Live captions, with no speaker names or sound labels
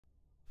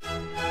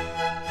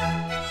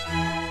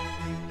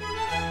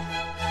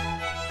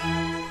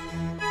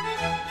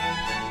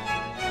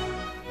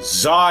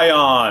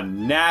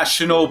Zion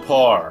National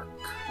Park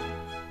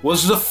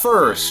was the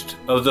first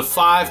of the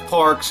 5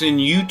 parks in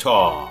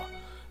Utah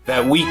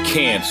that we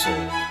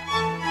canceled.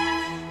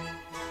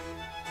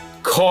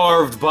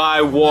 Carved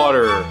by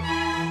water,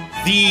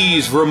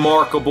 these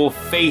remarkable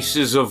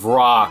faces of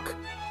rock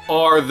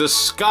are the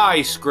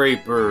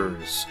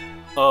skyscrapers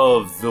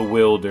of the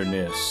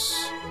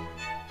wilderness.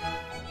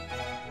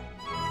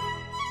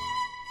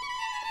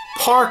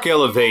 Park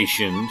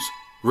elevations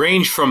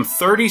range from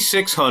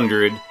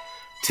 3,600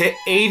 to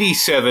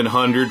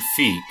 8,700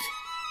 feet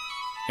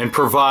and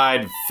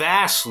provide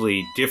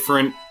vastly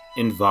different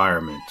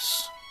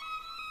environments.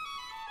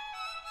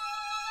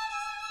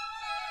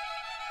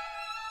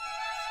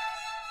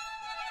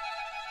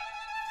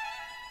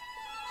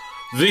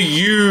 The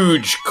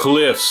huge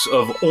cliffs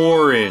of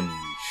orange,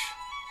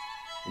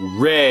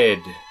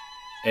 red,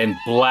 and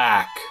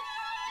black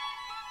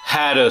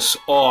had us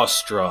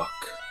awestruck.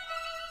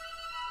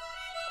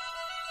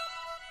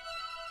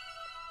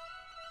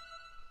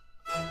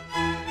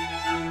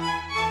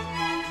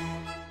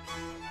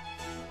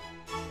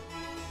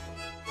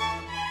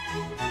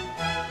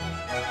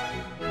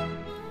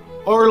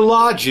 Our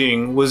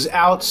lodging was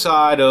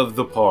outside of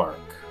the park.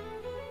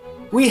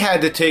 We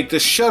had to take the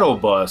shuttle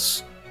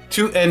bus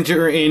to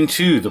enter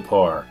into the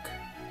park.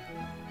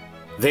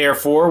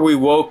 Therefore, we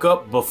woke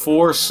up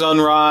before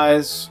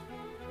sunrise,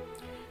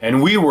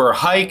 and we were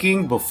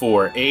hiking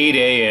before 8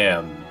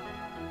 a.m.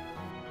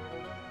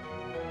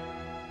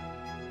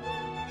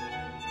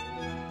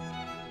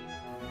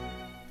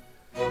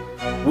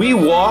 We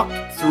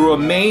walked through a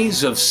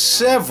maze of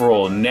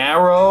several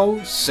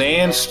narrow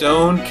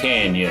sandstone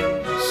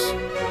canyons.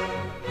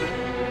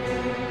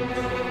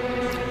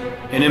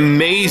 An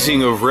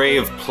amazing array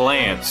of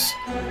plants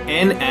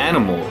and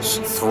animals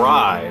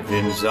thrive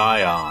in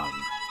Zion.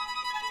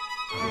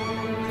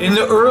 In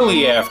the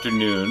early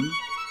afternoon,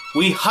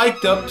 we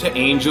hiked up to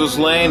Angel's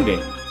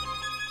Landing.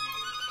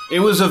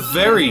 It was a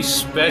very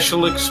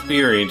special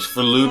experience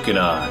for Luke and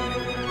I.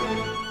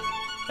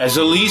 As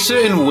Elisa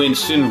and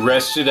Winston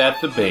rested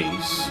at the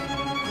base,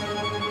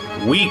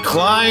 we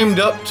climbed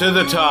up to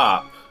the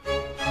top.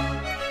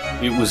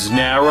 It was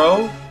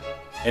narrow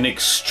and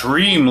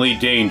extremely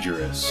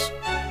dangerous.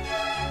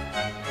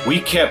 We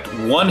kept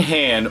one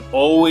hand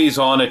always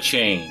on a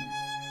chain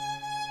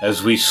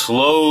as we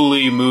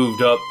slowly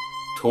moved up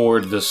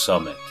toward the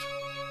summit.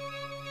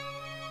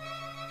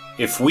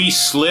 If we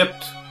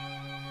slipped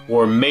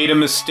or made a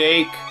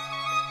mistake,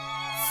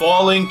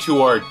 falling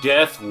to our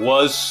death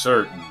was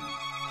certain.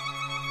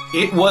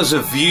 It was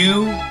a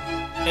view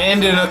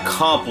and an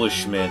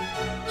accomplishment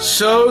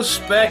so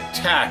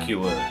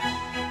spectacular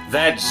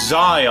that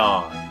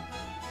Zion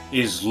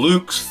is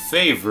Luke's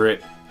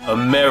favorite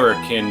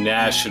American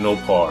National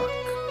Park.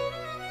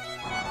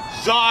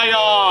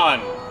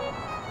 Zion!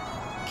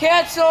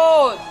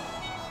 Canceled!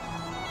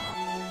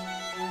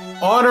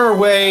 On our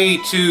way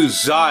to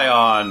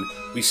Zion,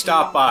 we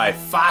stopped by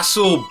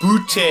Fossil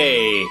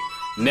Butte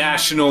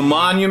National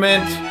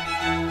Monument,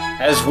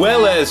 as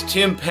well as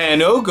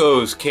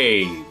Timpanogos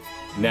Cave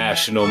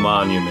National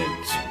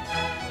Monument,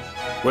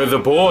 where the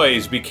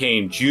boys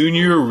became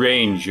junior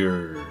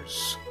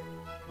rangers.